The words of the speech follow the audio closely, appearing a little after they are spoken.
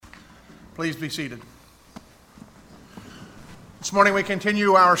Please be seated. This morning we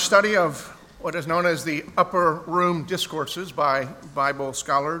continue our study of what is known as the Upper Room Discourses by Bible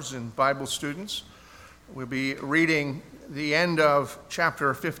scholars and Bible students. We'll be reading the end of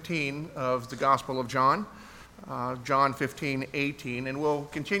chapter 15 of the Gospel of John, John 15:18, and we'll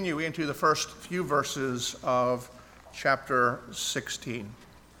continue into the first few verses of chapter 16.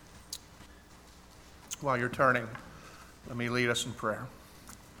 While you're turning, let me lead us in prayer.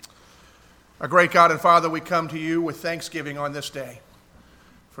 Our great God and Father, we come to you with thanksgiving on this day,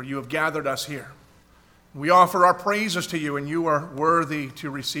 for you have gathered us here. We offer our praises to you, and you are worthy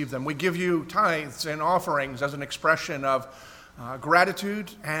to receive them. We give you tithes and offerings as an expression of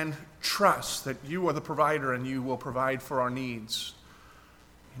gratitude and trust that you are the provider and you will provide for our needs,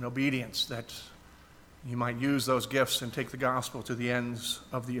 in obedience that you might use those gifts and take the gospel to the ends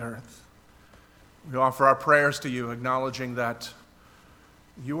of the earth. We offer our prayers to you, acknowledging that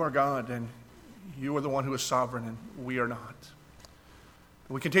you are God and you are the one who is sovereign and we are not.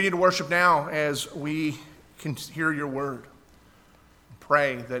 We continue to worship now as we can hear your word.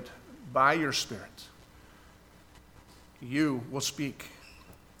 Pray that by your Spirit, you will speak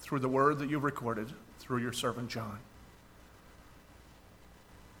through the word that you've recorded through your servant John.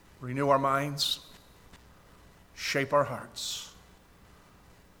 Renew our minds, shape our hearts,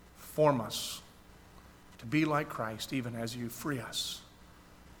 form us to be like Christ, even as you free us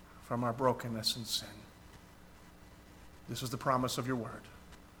from our brokenness and sin. This is the promise of your word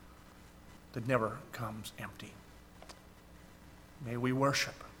that never comes empty. May we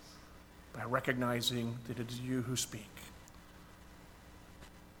worship by recognizing that it is you who speak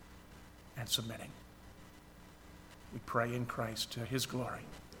and submitting. We pray in Christ to his glory,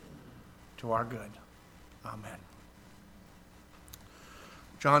 to our good. Amen.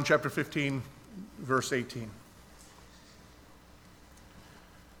 John chapter 15, verse 18.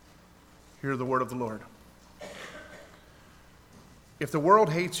 Hear the word of the Lord. If the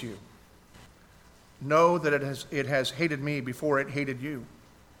world hates you, know that it has hated me before it hated you.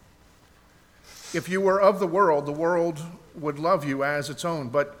 If you were of the world would love you as its own.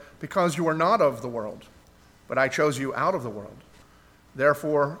 But because you are not of the world, but I chose you out of the world,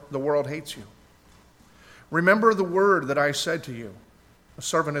 therefore the world hates you. Remember the word that I said to you, a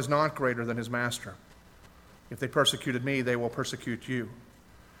servant is not greater than his master. If they persecuted me, they will persecute you.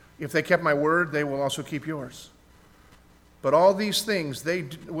 If they kept my word, they will also keep yours. But all these things they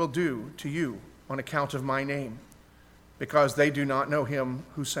will do to you on account of my name, because they do not know him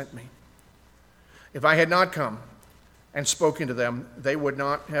who sent me. If I had not come and spoken to them, they would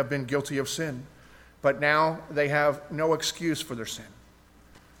not have been guilty of sin. But now they have no excuse for their sin.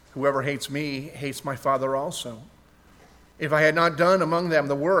 Whoever hates me hates my Father also. If I had not done among them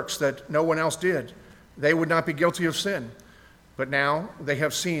the works that no one else did, they would not be guilty of sin. But now they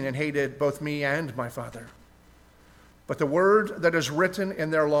have seen and hated both me and my Father. But the word that is written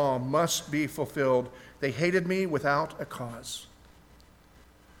in their law must be fulfilled. They hated me without a cause.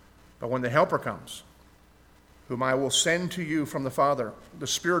 But when the Helper comes, whom I will send to you from the Father, the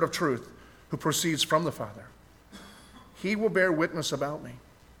Spirit of truth, who proceeds from the Father, he will bear witness about me.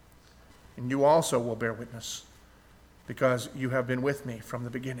 And you also will bear witness, because you have been with me from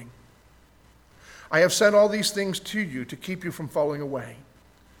the beginning. I have said all these things to you to keep you from falling away.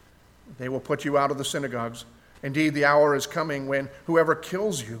 They will put you out of the synagogues. Indeed, the hour is coming when whoever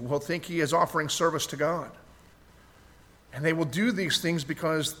kills you will think he is offering service to God. And they will do these things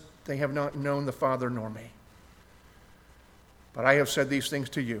because they have not known the Father nor me. But I have said these things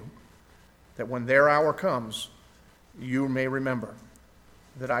to you, that when their hour comes, you may remember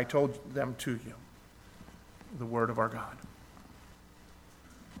that I told them to you. The word of our God.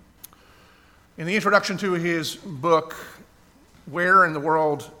 In the introduction to his book, Where in the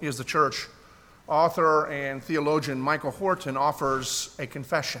World is the Church?, author and theologian Michael Horton offers a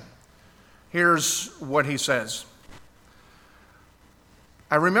confession. Here's what he says.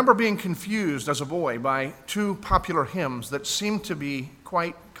 I remember being confused as a boy by two popular hymns that seemed to be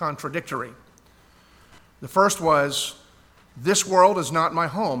quite contradictory. The first was, "This world is not my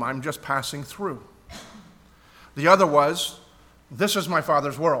home, I'm just passing through." The other was, "This is my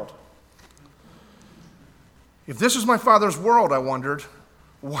Father's world." If this is my Father's world, I wondered,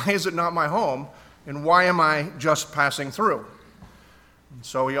 why is it not my home, and why am I just passing through? And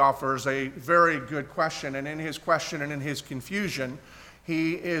so he offers a very good question, and in his question and in his confusion,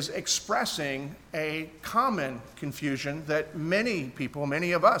 he is expressing a common confusion that many people,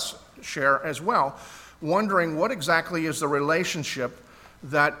 many of us share as well, wondering what exactly is the relationship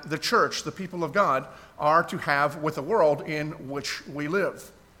that the church, the people of God, are to have with the world in which we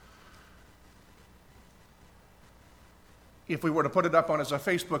live. if we were to put it up on as a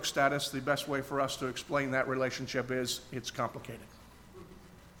Facebook status, the best way for us to explain that relationship is it's complicated.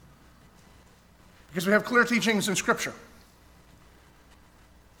 Because we have clear teachings in Scripture.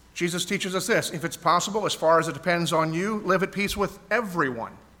 Jesus teaches us this: if it's possible, as far as it depends on you, live at peace with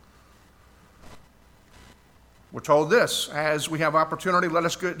everyone. We're told this: as we have opportunity, let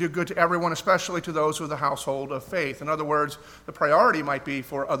us do good to everyone, especially to those of the household of faith. In other words, the priority might be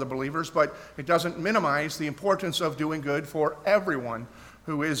for other believers, but it doesn't minimize the importance of doing good for everyone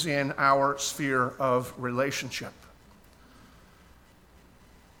who is in our sphere of relationship.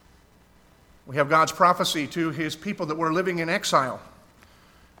 We have God's prophecy to his people that were living in exile.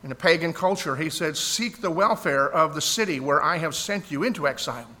 In a pagan culture, he said, "Seek the welfare of the city where I have sent you into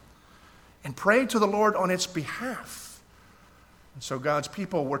exile, and pray to the Lord on its behalf." And so God's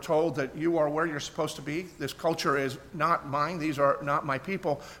people were told that you are where you're supposed to be. This culture is not mine. These are not my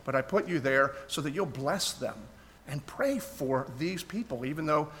people, but I put you there so that you'll bless them and pray for these people, even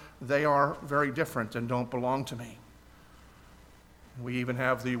though they are very different and don't belong to me. We even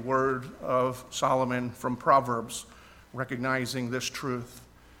have the word of Solomon from Proverbs recognizing this truth.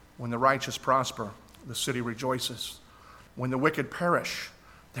 When the righteous prosper, the city rejoices. When the wicked perish,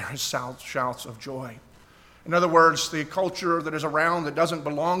 there is shouts of joy. In other words, the culture that is around that doesn't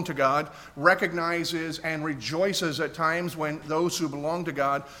belong to God recognizes and rejoices at times when those who belong to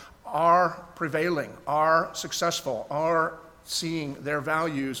God are prevailing, are successful, are seeing their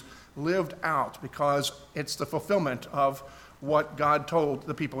values lived out, because it's the fulfillment of what God told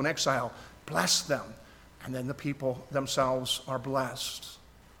the people in exile: bless them, and then the people themselves are blessed.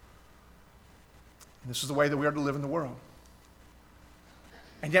 And this is the way that we are to live in the world.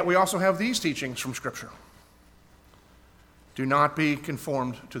 And yet we also have these teachings from Scripture. Do not be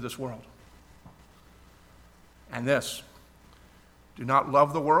conformed to this world. And this: do not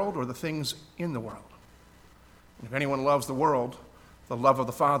love the world or the things in the world. And if anyone loves the world, the love of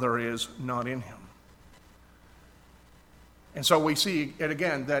the Father is not in him. And so we see it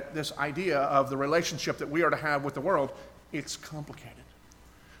again, that this idea of the relationship that we are to have with the world, it's complicated.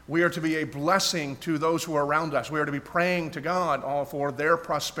 We are to be a blessing to those who are around us. We are to be praying to God all for their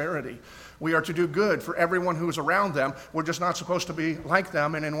prosperity. We are to do good for everyone who is around them. We're just not supposed to be like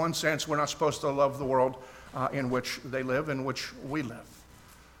them, and in one sense, we're not supposed to love the world in which they live, in which we live.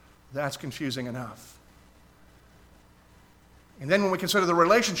 That's confusing enough. And then when we consider the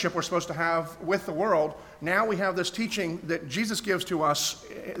relationship we're supposed to have with the world, now we have this teaching that Jesus gives to us,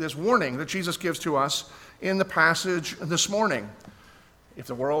 this warning that Jesus gives to us in the passage this morning. If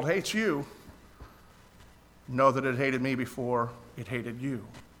the world hates you, know that it hated me before it hated you.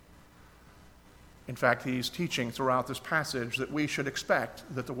 In fact, he's teaching throughout this passage that we should expect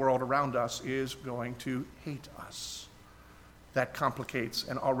that the world around us is going to hate us. That complicates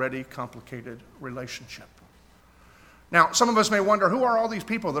an already complicated relationship. Now, some of us may wonder, who are all these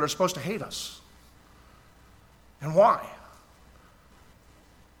people that are supposed to hate us? And why?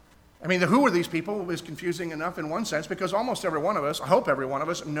 I mean, the who are these people is confusing enough in one sense, because almost every one of us, I hope every one of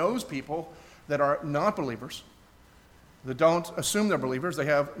us, knows people that are not believers, that don't assume they're believers. They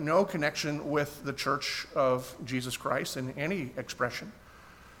have no connection with the church of Jesus Christ in any expression,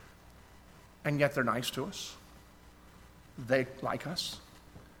 and yet they're nice to us. They like us.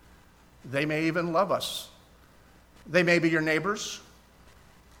 They may even love us. They may be your neighbors.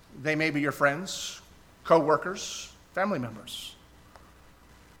 They may be your friends, co-workers, family members.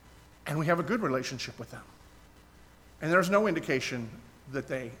 And we have a good relationship with them. And there's no indication that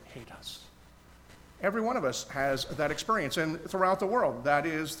they hate us. Every one of us has that experience. And throughout the world, that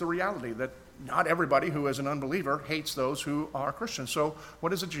is the reality, that not everybody who is an unbeliever hates those who are Christians. So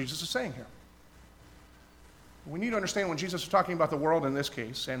what is it Jesus is saying here? We need to understand when Jesus is talking about the world in this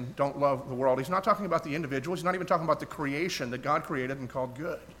case, and don't love the world, he's not talking about the individual. He's not even talking about the creation that God created and called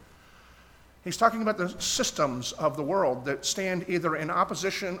good. He's talking about the systems of the world that stand either in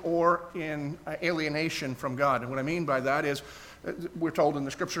opposition or in alienation from God. And what I mean by that is, we're told in the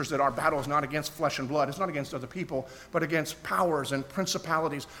Scriptures that our battle is not against flesh and blood. It's not against other people, but against powers and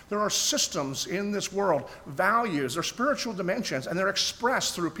principalities. There are systems in this world, values, they're spiritual dimensions, and they're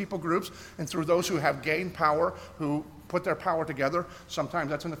expressed through people groups and through those who have gained power, who put their power together. Sometimes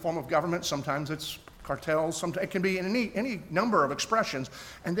that's in the form of government, sometimes it's cartels, it can be in any number of expressions,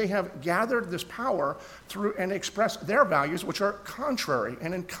 and they have gathered this power through and express their values, which are contrary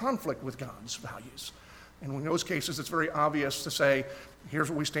and in conflict with God's values. And in those cases, it's very obvious to say,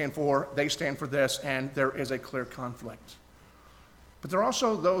 here's what we stand for, they stand for this, and there is a clear conflict. But there are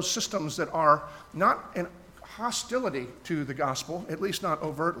also those systems that are not in hostility to the gospel, at least not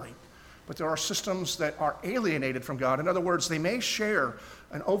overtly, but there are systems that are alienated from God. In other words, they may share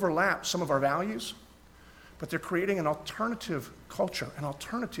and overlap some of our values, but they're creating an alternative culture, an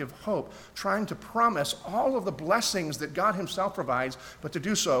alternative hope, trying to promise all of the blessings that God himself provides, but to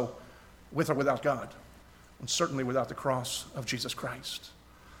do so with or without God, and certainly without the cross of Jesus Christ.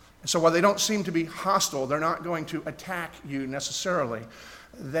 And so while they don't seem to be hostile, they're not going to attack you necessarily.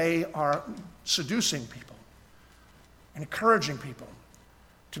 They are seducing people and encouraging people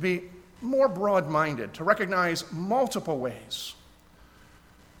to be more broad-minded, to recognize multiple ways,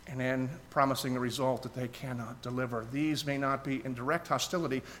 and then promising a result that they cannot deliver. These may not be in direct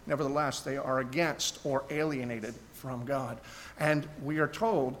hostility, nevertheless, they are against or alienated from God. And we are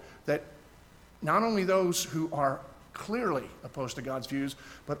told that not only those who are clearly opposed to God's views,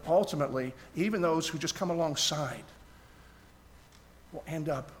 but ultimately, even those who just come alongside will end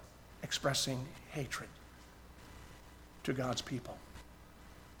up expressing hatred to God's people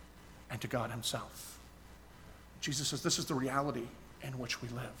and to God himself. Jesus says this is the reality in which we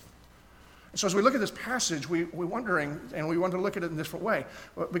live. And so as we look at this passage, we're wondering, and we want to look at it in a different way,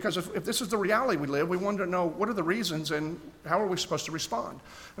 because if this is the reality we live, we want to know what are the reasons and how are we supposed to respond.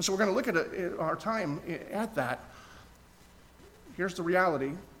 And so we're going to look at our time at that. Here's the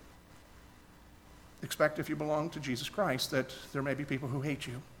reality. Expect, if you belong to Jesus Christ, that there may be people who hate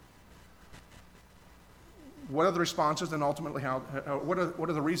you. What are the responses, and ultimately what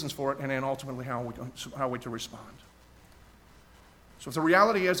are the reasons for it, and then ultimately how are we to respond? So if the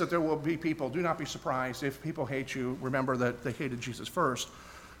reality is that there will be people, do not be surprised if people hate you. Remember that they hated Jesus first.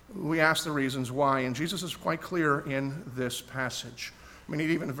 We ask the reasons why, and Jesus is quite clear in this passage. I mean,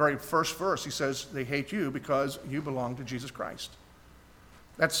 even the very first verse, he says they hate you because you belong to Jesus Christ.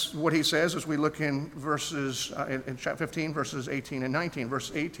 That's what he says as we look in verses, in chapter 15, verses 18 and 19.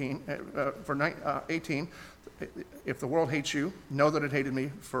 Verse 18, 18, if the world hates you, know that it hated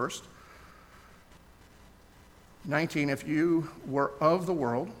me first. 19, if you were of the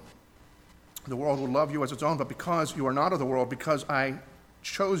world would love you as its own, but because you are not of the world, because I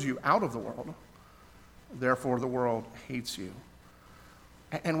chose you out of the world, therefore the world hates you.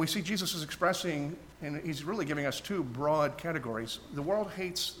 And we see Jesus is expressing, and he's really giving us two broad categories. The world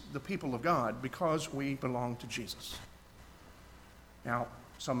hates the people of God because we belong to Jesus. Now,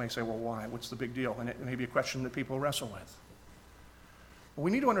 some may say, well, why? What's the big deal? And it may be a question that people wrestle with. We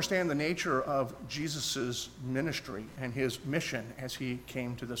need to understand the nature of Jesus' ministry and his mission as he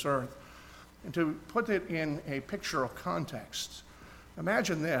came to this earth. And to put it in a picture of context,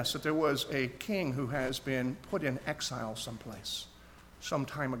 imagine this, that there was a king who has been put in exile someplace, some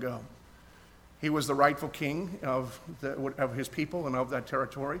time ago. He was the rightful king of his people and of that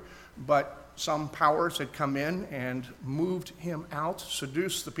territory, but some powers had come in and moved him out,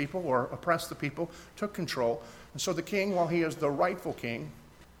 seduced the people or oppressed the people, took control. And so the king, while he is the rightful king,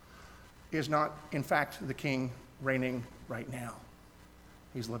 is not, in fact, the king reigning right now.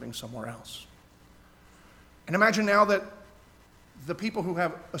 He's living somewhere else. And imagine now that the people who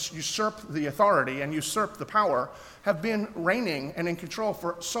have usurped the authority and usurped the power have been reigning and in control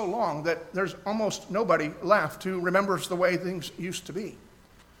for so long that there's almost nobody left who remembers the way things used to be.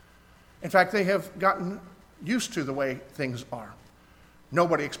 In fact, they have gotten used to the way things are.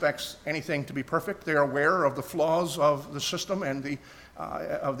 Nobody expects anything to be perfect. They are aware of the flaws of the system and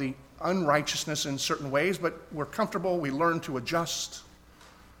of the unrighteousness in certain ways, but we're comfortable. We learn to adjust.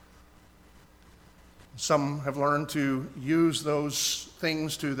 Some have learned to use those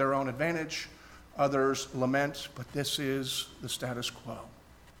things to their own advantage. Others lament, but this is the status quo.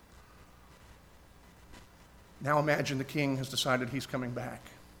 Now imagine the king has decided he's coming back.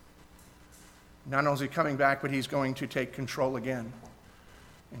 Not only is he coming back, but he's going to take control again.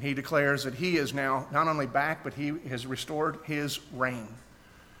 And he declares that he is now not only back, but he has restored his reign.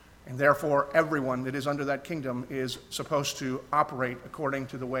 And therefore, everyone that is under that kingdom is supposed to operate according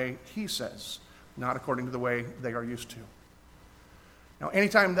to the way he says, not according to the way they are used to. Now,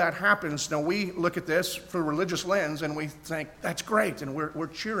 anytime that happens, now we look at this through a religious lens and we think, that's great, and we're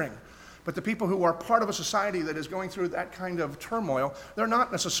cheering. But the people who are part of a society that is going through that kind of turmoil, they're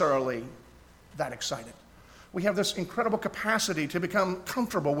not necessarily that excited. We have this incredible capacity to become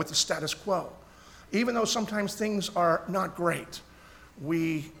comfortable with the status quo. Even though sometimes things are not great,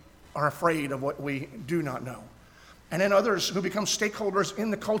 we are afraid of what we do not know. And then others who become stakeholders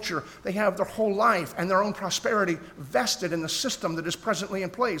in the culture, they have their whole life and their own prosperity vested in the system that is presently in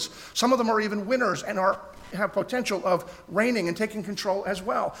place. Some of them are even winners and have potential of reigning and taking control as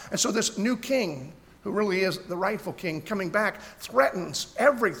well. And so this new king, who really is the rightful king, coming back, threatens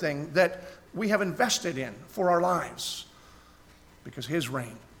everything that we have invested in for our lives, because his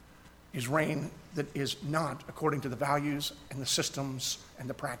reign is reign that is not according to the values and the systems and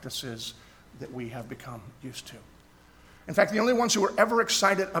the practices that we have become used to. In fact, the only ones who are ever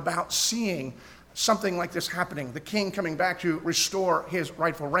excited about seeing something like this happening, the king coming back to restore his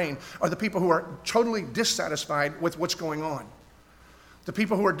rightful reign, are the people who are totally dissatisfied with what's going on. The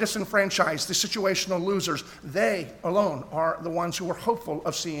people who are disenfranchised, the situational losers, they alone are the ones who are hopeful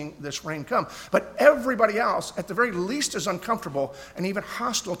of seeing this reign come. But everybody else, at the very least, is uncomfortable and even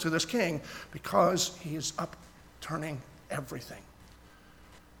hostile to this king because he is upturning everything.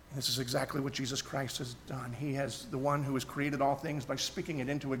 This is exactly what Jesus Christ has done. He is the one who has created all things by speaking it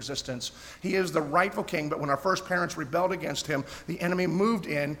into existence. He is the rightful king, but when our first parents rebelled against him, the enemy moved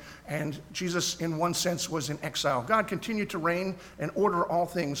in, and Jesus, in one sense, was in exile. God continued to reign and order all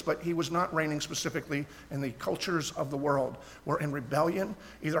things, but he was not reigning specifically in the cultures of the world. We're in rebellion,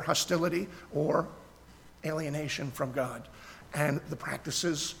 either hostility or alienation from God. And the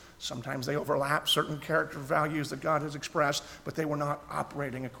practices, sometimes they overlap certain character values that God has expressed, but they were not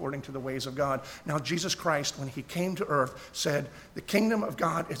operating according to the ways of God. Now, Jesus Christ, when he came to earth, said, the kingdom of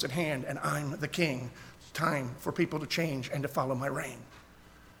God is at hand, and I'm the king. It's time for people to change and to follow my reign.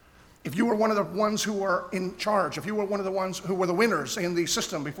 If you were one of the ones who were in charge, if you were one of the ones who were the winners in the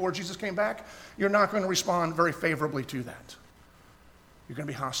system before Jesus came back, you're not going to respond very favorably to that. You're going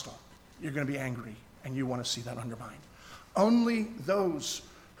to be hostile. You're going to be angry, and you want to see that undermined. Only those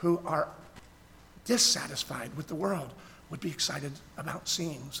who are dissatisfied with the world would be excited about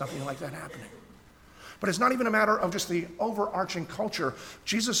seeing something like that happening. But it's not even a matter of just the overarching culture.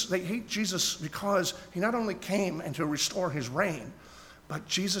 They hate Jesus because he not only came and to restore his reign, but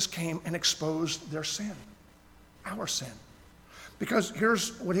Jesus came and exposed their sin, our sin. Because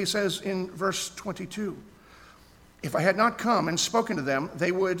here's what he says in verse 22. If I had not come and spoken to them,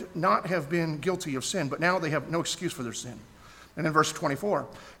 they would not have been guilty of sin, but now they have no excuse for their sin. And in verse 24,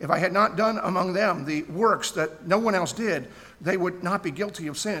 if I had not done among them the works that no one else did, they would not be guilty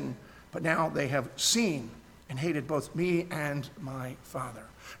of sin, but now they have seen and hated both me and my Father.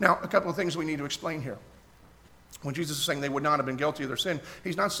 Now, a couple of things we need to explain here. When Jesus is saying they would not have been guilty of their sin,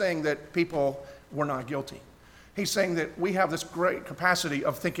 he's not saying that people were not guilty. He's saying that we have this great capacity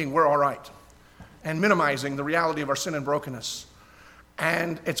of thinking we're all right and minimizing the reality of our sin and brokenness.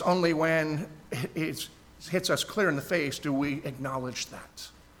 And it's only when it hits us clear in the face do we acknowledge that.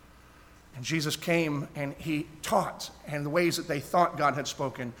 And Jesus came and he taught, and the ways that they thought God had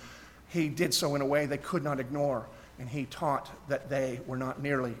spoken, he did so in a way they could not ignore. And he taught that they were not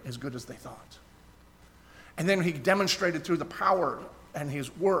nearly as good as they thought. And then he demonstrated through the power and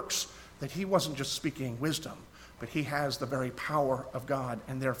his works that he wasn't just speaking wisdom, but he has the very power of God,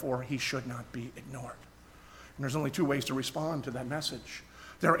 and therefore he should not be ignored. And there's only two ways to respond to that message.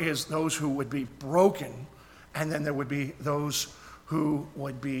 There is those who would be broken, and then there would be those who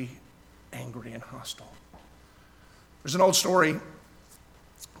would be angry and hostile. There's an old story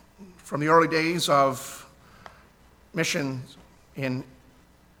from the early days of missions in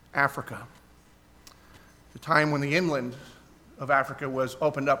Africa, the time when the inland of Africa was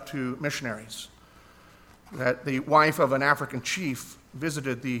opened up to missionaries, that the wife of an African chief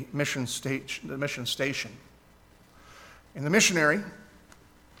visited the mission station. And the missionary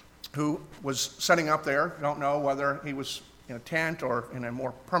who was setting up there, I don't know whether he was in a tent or in a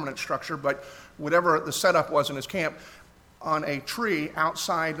more permanent structure, but whatever the setup was in his camp, on a tree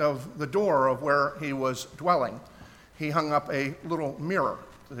outside of the door of where he was dwelling, he hung up a little mirror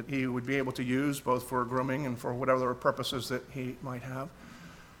that he would be able to use both for grooming and for whatever purposes that he might have.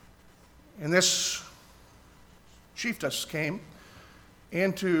 And this chiefess came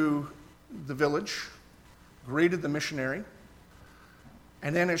into the village, greeted the missionary,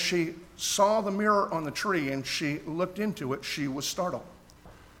 and then as she saw the mirror on the tree and she looked into it, she was startled.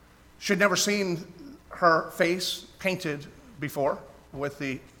 She had never seen her face painted before with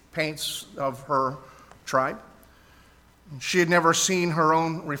the paints of her tribe. She had never seen her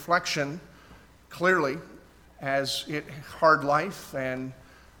own reflection clearly as hard life and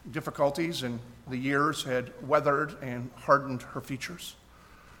difficulties and the years had weathered and hardened her features.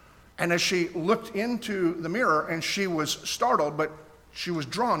 And as she looked into the mirror and she was startled, but she was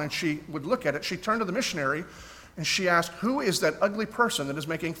drawn and she would look at it, she turned to the missionary and she asked, "Who is that ugly person that is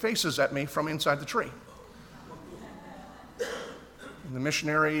making faces at me from inside the tree?" And the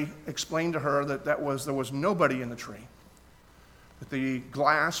missionary explained to her that there was nobody in the tree, that the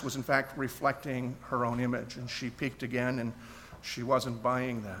glass was in fact reflecting her own image, and she peeked again and she wasn't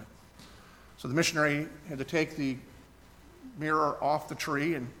buying that. So the missionary had to take the mirror off the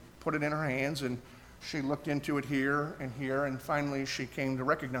tree and put it in her hands, and she looked into it here, and finally she came to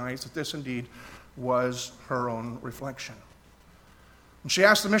recognize that this indeed was her own reflection. And she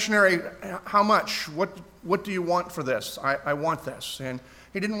asked the missionary, "How much? What do you want for this? I want this." And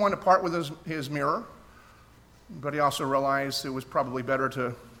he didn't want to part with his mirror, but he also realized it was probably better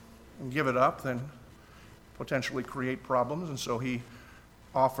to and give it up than potentially create problems. And so he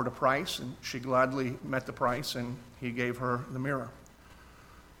offered a price, and she gladly met the price, and he gave her the mirror.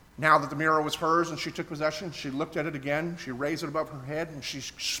 Now that the mirror was hers and she took possession, she looked at it again, she raised it above her head, and she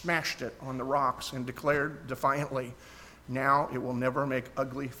smashed it on the rocks and declared defiantly, "Now it will never make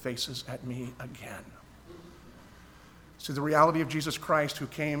ugly faces at me again." See, the reality of Jesus Christ, who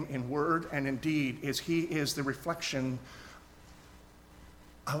came in word and in deed, is he is the reflection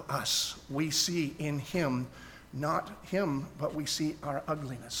of us. We see in him, not him, but we see our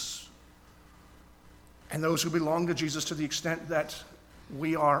ugliness. And those who belong to Jesus, to the extent that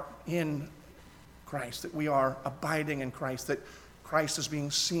we are in Christ, that we are abiding in Christ, that Christ is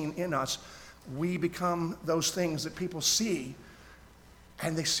being seen in us, we become those things that people see,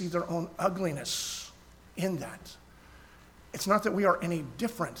 and they see their own ugliness in that. It's not that we are any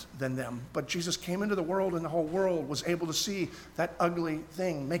different than them, but Jesus came into the world, and the whole world was able to see that ugly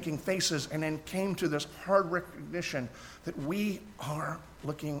thing making faces, and then came to this hard recognition that we are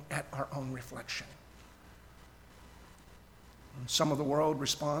looking at our own reflection. And some of the world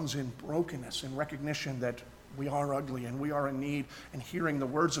responds in brokenness, in recognition that we are ugly and we are in need, and hearing the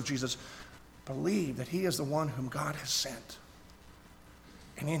words of Jesus, believe that he is the one whom God has sent.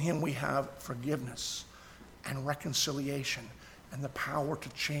 And in him we have forgiveness and reconciliation and the power to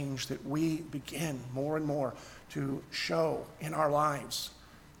change, that we begin more and more to show in our lives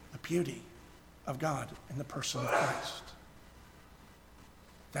the beauty of God in the person of Christ.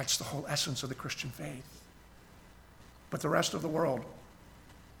 That's the whole essence of the Christian faith. But the rest of the world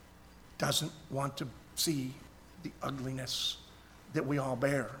doesn't want to see the ugliness that we all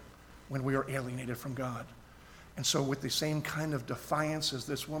bear when we are alienated from God. And so with the same kind of defiance as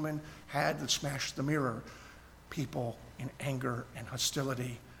this woman had that smashed the mirror, people in anger and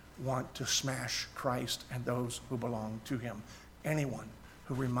hostility want to smash Christ and those who belong to him. Anyone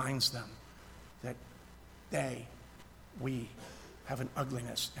who reminds them that we have an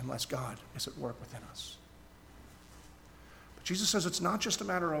ugliness unless God is at work within us. But Jesus says it's not just a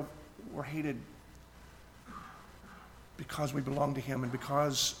matter of we're hated because we belong to him and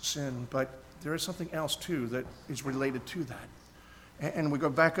because sin, but there is something else too that is related to that. And we go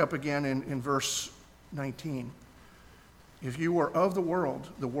back up again in verse 19. If you were of the world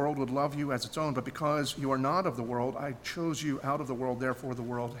would love you as its own, but because you are not of the world, I chose you out of the world, therefore the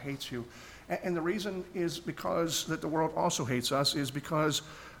world hates you. And the reason is because that the world also hates us is because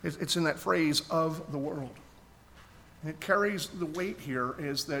it's in that phrase, of the world. And it carries the weight here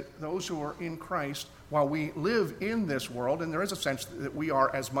is that those who are in Christ, while we live in this world, and there is a sense that we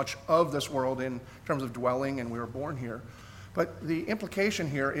are as much of this world in terms of dwelling and we were born here, but the implication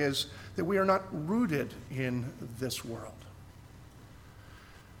here is that we are not rooted in this world.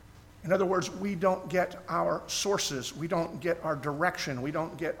 In other words, we don't get our sources, we don't get our direction, we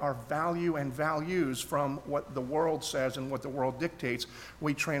don't get our value and values from what the world says and what the world dictates.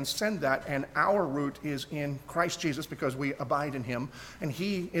 We transcend that, and our root is in Christ Jesus because we abide in him, and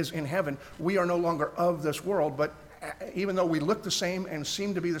he is in heaven. We are no longer of this world, but even though we look the same and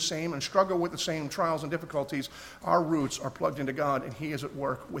seem to be the same and struggle with the same trials and difficulties, our roots are plugged into God, and he is at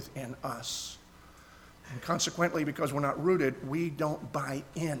work within us. And consequently, because we're not rooted, we don't buy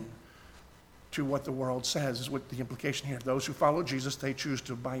in to what the world says, is what the implication here. Those who follow Jesus, they choose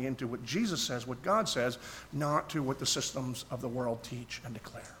to buy into what Jesus says, what God says, not to what the systems of the world teach and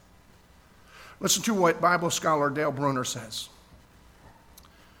declare. Listen to what Bible scholar Dale Bruner says.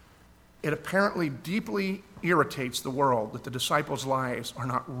 It apparently deeply irritates the world that the disciples' lives are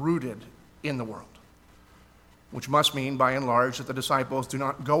not rooted in the world, which must mean, by and large, that the disciples do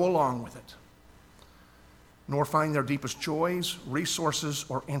not go along with it, nor find their deepest joys, resources,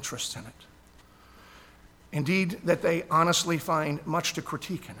 or interests in it. Indeed, that they honestly find much to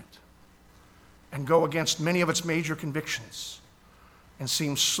critique in it and go against many of its major convictions and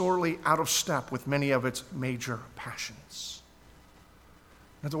seem sorely out of step with many of its major passions.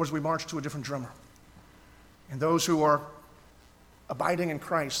 In other words, we march to a different drummer. And those who are abiding in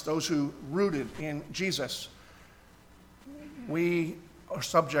Christ, those who rooted in Jesus, we are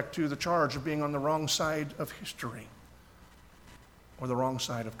subject to the charge of being on the wrong side of history or the wrong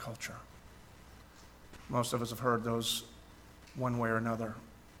side of culture. Most of us have heard those one way or another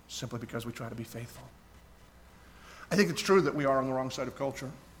simply because we try to be faithful. I think it's true that we are on the wrong side of culture,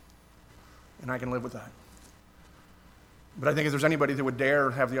 and I can live with that. But I think if there's anybody that would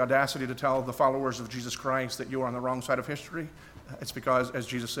dare have the audacity to tell the followers of Jesus Christ that you are on the wrong side of history, it's because, as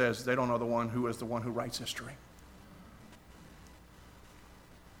Jesus says, they don't know the one who is the one who writes history.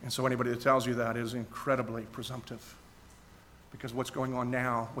 And so anybody that tells you that is incredibly presumptive. Because what's going on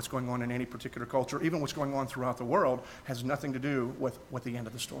now, what's going on in any particular culture, even what's going on throughout the world, has nothing to do with what the end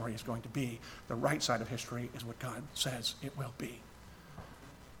of the story is going to be. The right side of history is what God says it will be.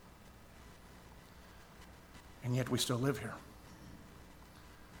 And yet we still live here.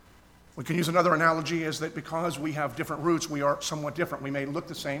 We can use another analogy is that because we have different roots, we are somewhat different. We may look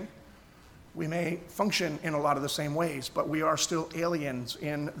the same. We may function in a lot of the same ways, but we are still aliens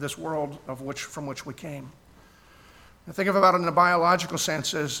in this world from which we came. And think about it in a biological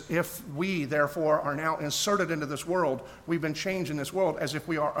sense as if we, therefore, are now inserted into this world. We've been changed in this world as if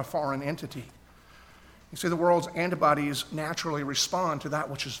we are a foreign entity. You see, the world's antibodies naturally respond to that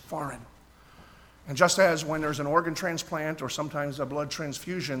which is foreign. And just as when there's an organ transplant or sometimes a blood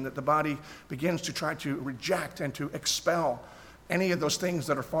transfusion, that the body begins to try to reject and to expel any of those things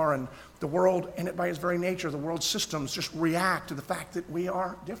that are foreign, the world, and it by its very nature, the world's systems just react to the fact that we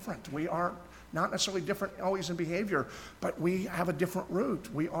are different. We are not necessarily different always in behavior, but we have a different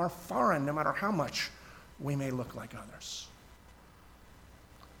root. We are foreign no matter how much we may look like others.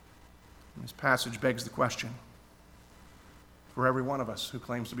 And this passage begs the question for every one of us who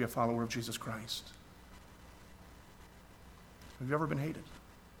claims to be a follower of Jesus Christ. Have you ever been hated?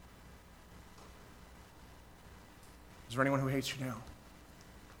 Is there anyone who hates you now?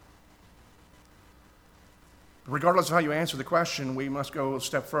 But regardless of how you answer the question, we must go a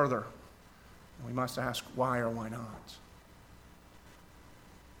step further. And we must ask why or why not.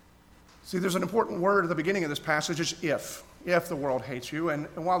 See, there's an important word at the beginning of this passage, is if the world hates you. And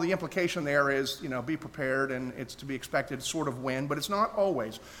while the implication there is, be prepared and it's to be expected sort of when, but it's not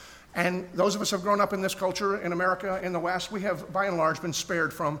always. And those of us who have grown up in this culture in America, in the West, we have by and large been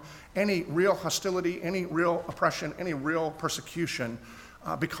spared from any real hostility, any real oppression, any real persecution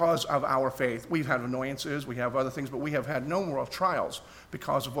because of our faith. We've had annoyances, we have other things, but we have had no moral trials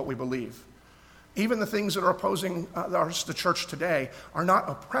because of what we believe. Even the things that are opposing the church today are not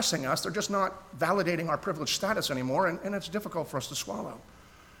oppressing us. They're just not validating our privileged status anymore, and it's difficult for us to swallow.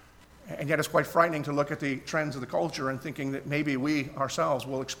 And yet it's quite frightening to look at the trends of the culture and thinking that maybe we ourselves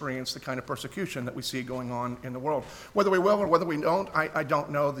will experience the kind of persecution that we see going on in the world. Whether we will or whether we don't, I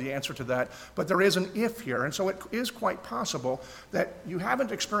don't know the answer to that. But there is an if here, and so it is quite possible that you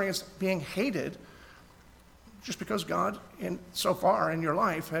haven't experienced being hated just because God, so far in your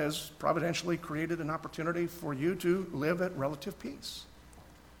life, has providentially created an opportunity for you to live at relative peace.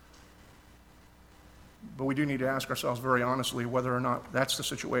 But we do need to ask ourselves very honestly whether or not that's the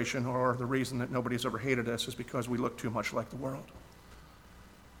situation, or the reason that nobody's ever hated us is because we look too much like the world.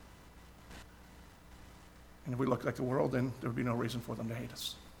 And if we look like the world, then there would be no reason for them to hate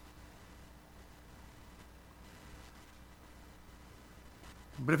us.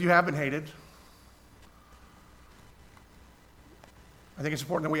 But if you have been hated, I think it's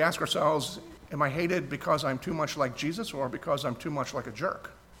important that we ask ourselves, am I hated because I'm too much like Jesus or because I'm too much like a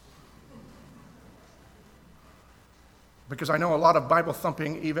jerk? Because I know a lot of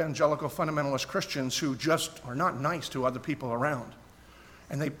Bible-thumping evangelical fundamentalist Christians who just are not nice to other people around.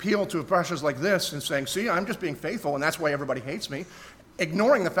 And they appeal to pressures like this and saying, see, I'm just being faithful and that's why everybody hates me,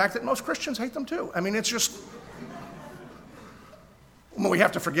 ignoring the fact that most Christians hate them too. I mean, it's just, well, we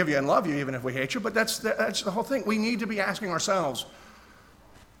have to forgive you and love you even if we hate you, but that's the whole thing. We need to be asking ourselves,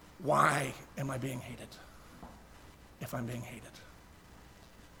 why am I being hated if I'm being hated?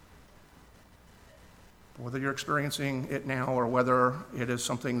 Whether you're experiencing it now or whether it is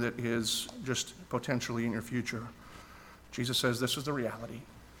something that is just potentially in your future, Jesus says this is the reality.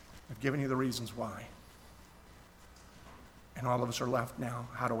 I've given you the reasons why. And all of us are left now.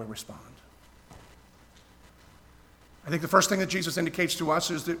 How do we respond? I think the first thing that Jesus indicates to us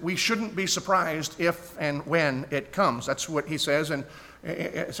is that we shouldn't be surprised if and when it comes. That's what he says, and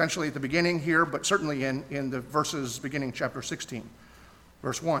essentially at the beginning here, but certainly in the verses beginning chapter 16,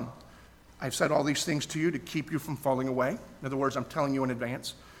 verse 1. I've said all these things to you to keep you from falling away. In other words, I'm telling you in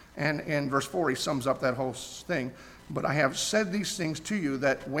advance. And in verse 4, he sums up that whole thing. But I have said these things to you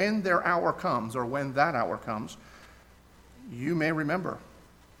that when their hour comes, or when that hour comes, you may remember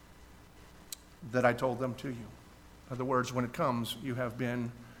that I told them to you. In other words, when it comes, you have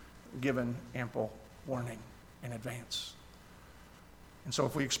been given ample warning in advance. And so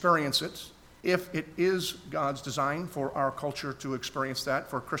if we experience it, if it is God's design for our culture to experience that,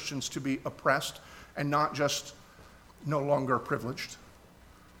 for Christians to be oppressed and not just no longer privileged,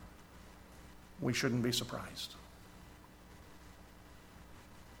 we shouldn't be surprised.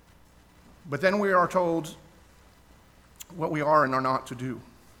 But then we are told what we are and are not to do.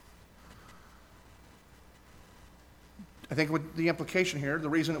 I think with the implication here, the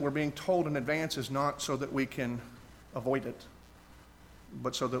reason that we're being told in advance is not so that we can avoid it,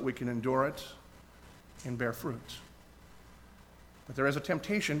 but so that we can endure it and bear fruit. But there is a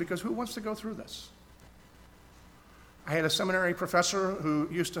temptation, because who wants to go through this? I had a seminary professor who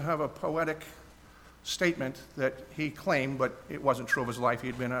used to have a poetic statement that he claimed, but it wasn't true of his life. He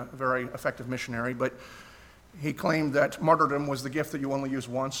had been a very effective missionary, but he claimed that martyrdom was the gift that you only use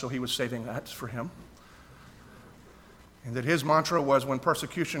once, so he was saving that for him. And that his mantra was, when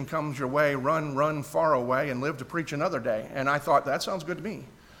persecution comes your way, run, run far away, and live to preach another day. And I thought, that sounds good to me.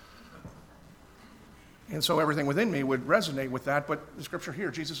 And so everything within me would resonate with that, but the scripture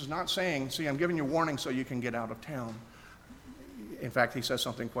here, Jesus is not saying, see, I'm giving you warning so you can get out of town. In fact, he says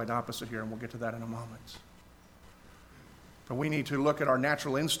something quite opposite here, and we'll get to that in a moment. But we need to look at our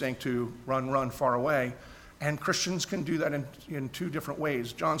natural instinct to run, run far away, and Christians can do that in two different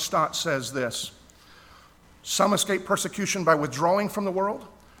ways. John Stott says this: some escape persecution by withdrawing from the world,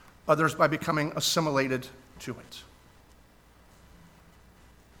 others by becoming assimilated to it.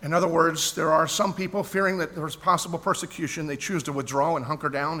 In other words, there are some people fearing that there's possible persecution. They choose to withdraw and hunker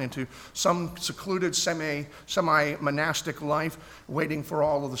down into some secluded semi-monastic life, waiting for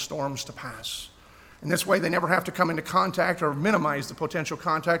all of the storms to pass. In this way, they never have to come into contact or minimize the potential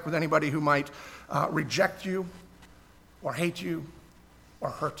contact with anybody who might reject you or hate you or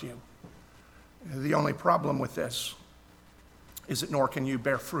hurt you. The only problem with this is that nor can you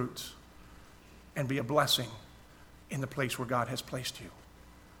bear fruit and be a blessing in the place where God has placed you.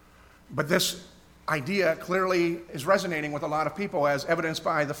 But this idea clearly is resonating with a lot of people, as evidenced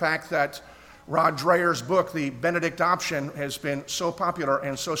by the fact that Rod Dreher's book, The Benedict Option, has been so popular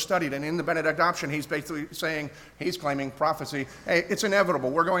and so studied. And in The Benedict Option, he's basically saying, he's claiming prophecy, hey, it's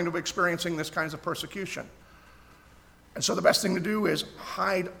inevitable. We're going to be experiencing this kinds of persecution. And so the best thing to do is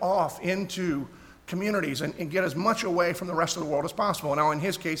hide off into communities and get as much away from the rest of the world as possible. Now, in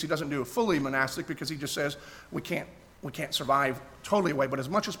his case, he doesn't do a fully monastic, because he just says we can't survive totally away, but as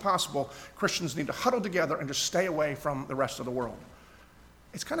much as possible, Christians need to huddle together and just stay away from the rest of the world.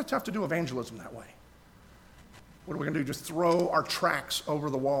 It's kind of tough to do evangelism that way. What are we going to do? Just throw our tracts over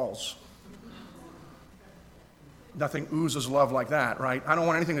the walls? Nothing oozes love like that, right? I don't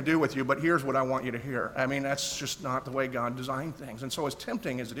want anything to do with you, but here's what I want you to hear. I mean, that's just not the way God designed things. And so as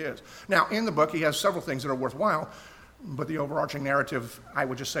tempting as it is. Now, in the book, he has several things that are worthwhile, but the overarching narrative, I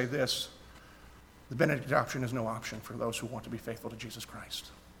would just say this: the Benedict option is no option for those who want to be faithful to Jesus Christ.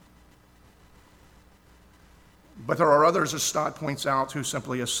 But there are others, as Stott points out, who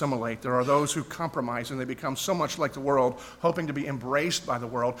simply assimilate. There are those who compromise, and they become so much like the world, hoping to be embraced by the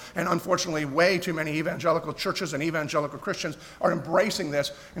world. And unfortunately, way too many evangelical churches and evangelical Christians are embracing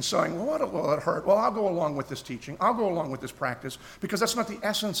this and saying, well, what will it hurt? Well, I'll go along with this teaching. I'll go along with this practice, because that's not the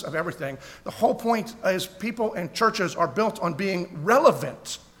essence of everything. The whole point is people and churches are built on being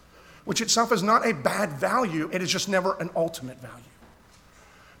relevant, which itself is not a bad value. It is just never an ultimate value.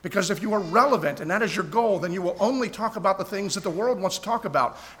 Because if you are relevant, and that is your goal, then you will only talk about the things that the world wants to talk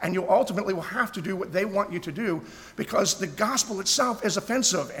about, and you ultimately will have to do what they want you to do, because the gospel itself is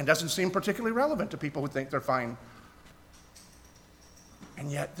offensive and doesn't seem particularly relevant to people who think they're fine.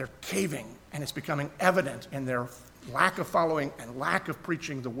 And yet they're caving, and it's becoming evident in their lack of following and lack of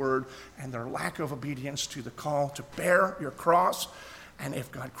preaching the word, and their lack of obedience to the call to bear your cross. And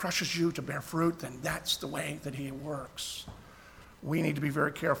if God crushes you to bear fruit, then that's the way that he works. We need to be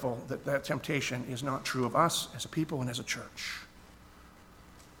very careful that that temptation is not true of us as a people and as a church.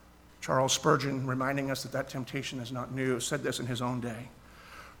 Charles Spurgeon, reminding us that that temptation is not new, said this in his own day.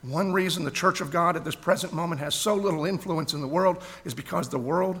 One reason the Church of God at this present moment has so little influence in the world is because the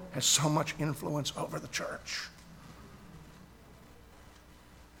world has so much influence over the church.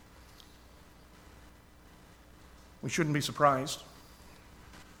 We shouldn't be surprised.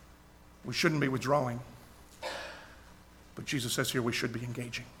 We shouldn't be withdrawing. But Jesus says here we should be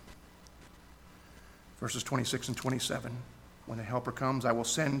engaging. Verses 26 and 27, when the Helper comes, I will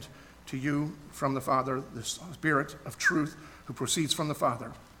send to you from the Father the Spirit of truth who proceeds from the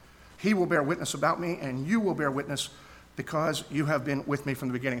Father. He will bear witness about me, and you will bear witness because you have been with me from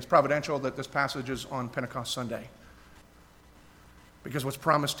the beginning. It's providential that this passage is on Pentecost Sunday, because what's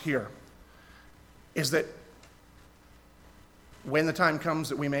promised here is that when the time comes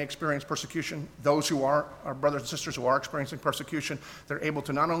that we may experience persecution, those who are our brothers and sisters who are experiencing persecution, they're able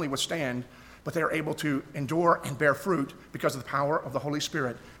to not only withstand, but they are able to endure and bear fruit because of the power of the Holy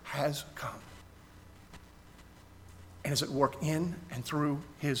Spirit has come and is at work in and through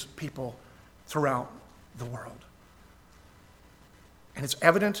his people throughout the world. And it's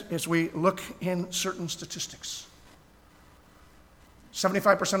evident as we look in certain statistics.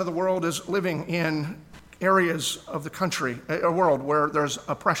 75% of the world is living in areas of the country, a world where there's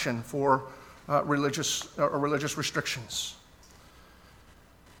oppression for religious restrictions.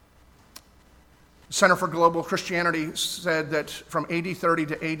 Center for Global Christianity said that from AD 30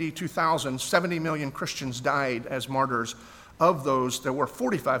 to AD 2000, 70 million Christians died as martyrs. Of those, there were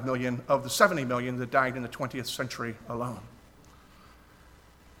 45 million of the 70 million that died in the 20th century alone.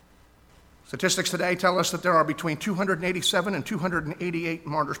 Statistics today tell us that there are between 287 and 288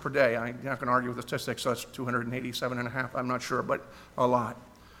 martyrs per day. I'm not going to argue with the statistics, so it's 287 and a half, I'm not sure, but a lot.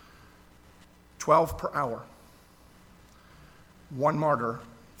 12 per hour. One martyr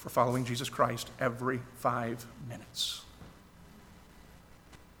for following Jesus Christ every 5 minutes.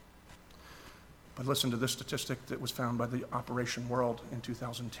 But listen to this statistic that was found by the Operation World in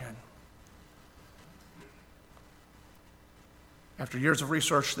 2010. After years of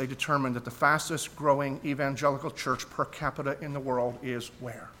research, they determined that the fastest growing evangelical church per capita in the world is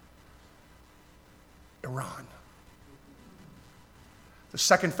where? Iran. The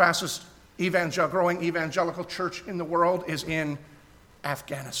second fastest growing evangelical church in the world is in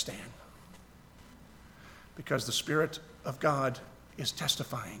Afghanistan. Because the Spirit of God is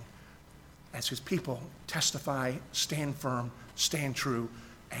testifying as his people testify, stand firm, stand true,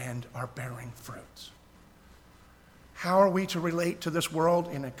 and are bearing fruit. How are we to relate to this world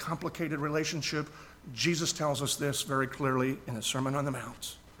in a complicated relationship? Jesus tells us this very clearly in the Sermon on the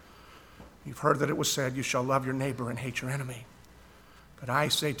Mount. You've heard that it was said, you shall love your neighbor and hate your enemy. But I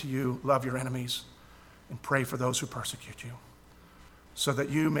say to you, love your enemies and pray for those who persecute you, so that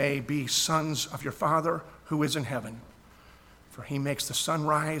you may be sons of your Father who is in heaven. For he makes the sun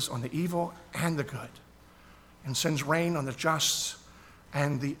rise on the evil and the good, and sends rain on the just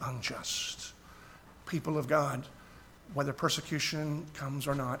and the unjust. People of God, whether persecution comes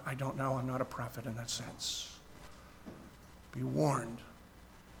or not, I don't know. I'm not a prophet in that sense. Be warned,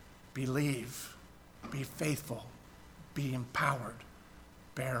 believe, be faithful, be empowered,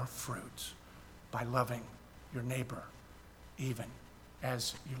 bear fruit by loving your neighbor, even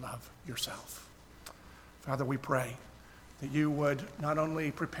as you love yourself. Father, we pray that you would not only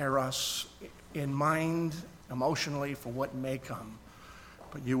prepare us in mind, emotionally, for what may come,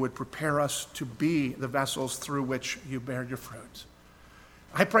 but you would prepare us to be the vessels through which you bear your fruit.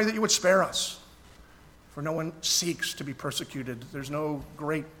 I pray that you would spare us, for no one seeks to be persecuted. There's no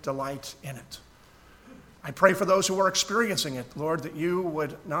great delight in it. I pray for those who are experiencing it, Lord, that you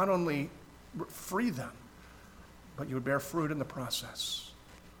would not only free them, but you would bear fruit in the process.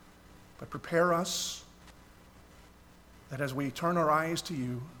 But prepare us that as we turn our eyes to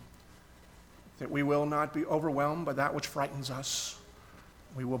you, that we will not be overwhelmed by that which frightens us.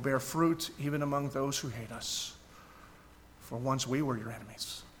 We will bear fruit even among those who hate us. For once we were your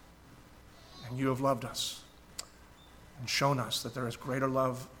enemies, and you have loved us and shown us that there is greater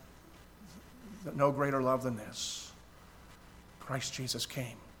love, that no greater love than this. Christ Jesus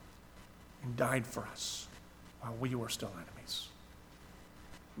came and died for us while we were still enemies.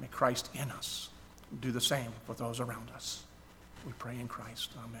 May Christ in us do the same for those around us. We pray in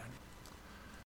Christ. Amen.